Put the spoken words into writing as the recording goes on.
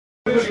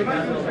We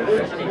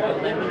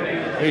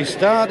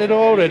started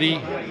already.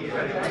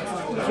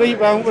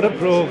 £3 for the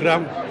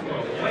programme,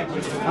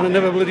 and I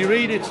never bloody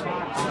read it.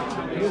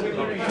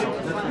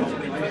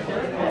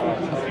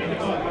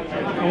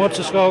 And what's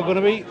the score going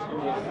to be?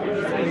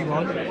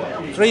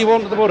 3-1.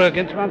 3-1 to the Boro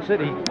against Man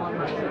City.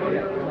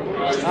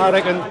 I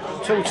reckon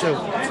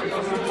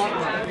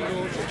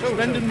 2-2. 2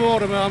 lending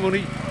more of our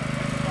money.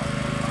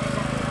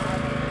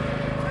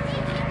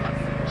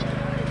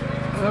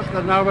 That's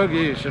the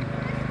navigation.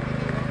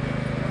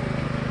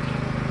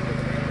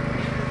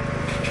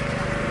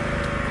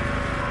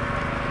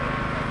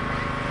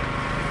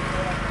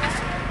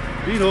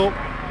 Vino.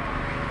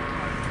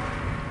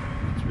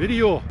 It's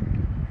video.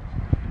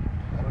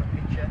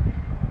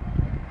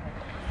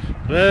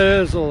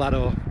 There's the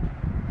ladder.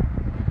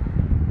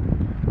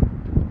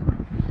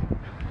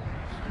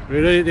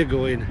 We're ready to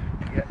go in.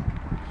 Yeah.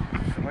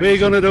 We're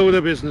going to do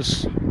the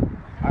business.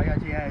 I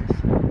had yes.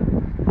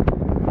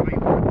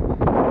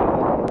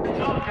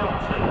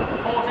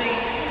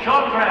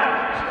 John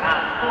Grant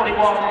and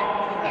 41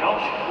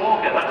 Josh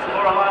Walker. That's the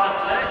Boro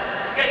lineup today.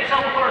 Get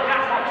yourself a Boro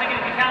jackpot ticket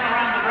if you can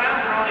around the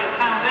ground. They're only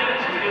 £1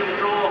 each. We do the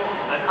draw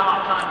at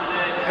half time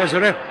today. There's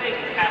a ref. Big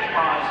cash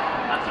prize.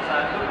 That's a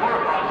good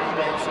Boro prize as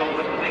well. So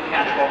with the big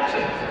cash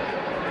boxes.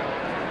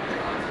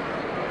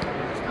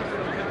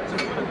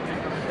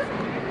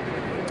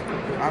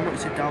 I'm not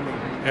sit down.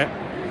 Yeah.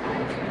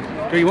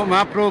 Do you want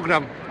my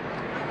programme?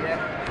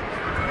 Yeah.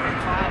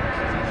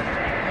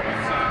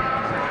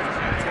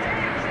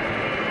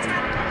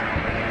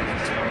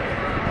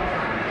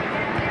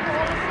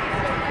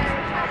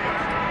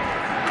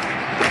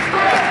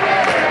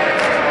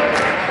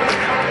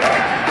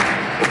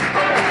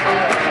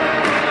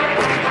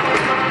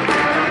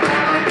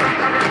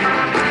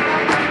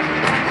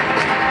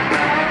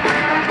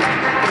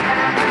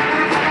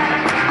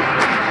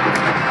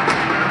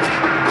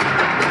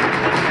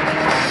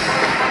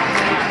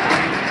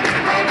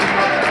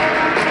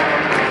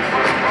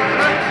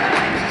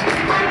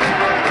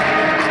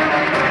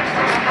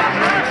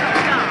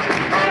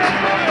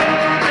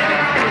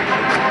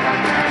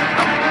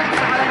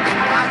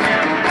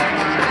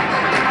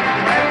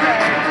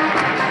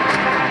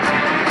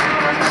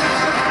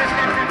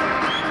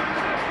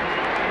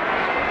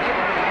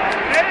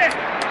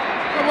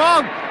 Come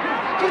on!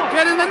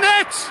 Get in the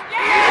net!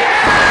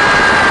 Yeah!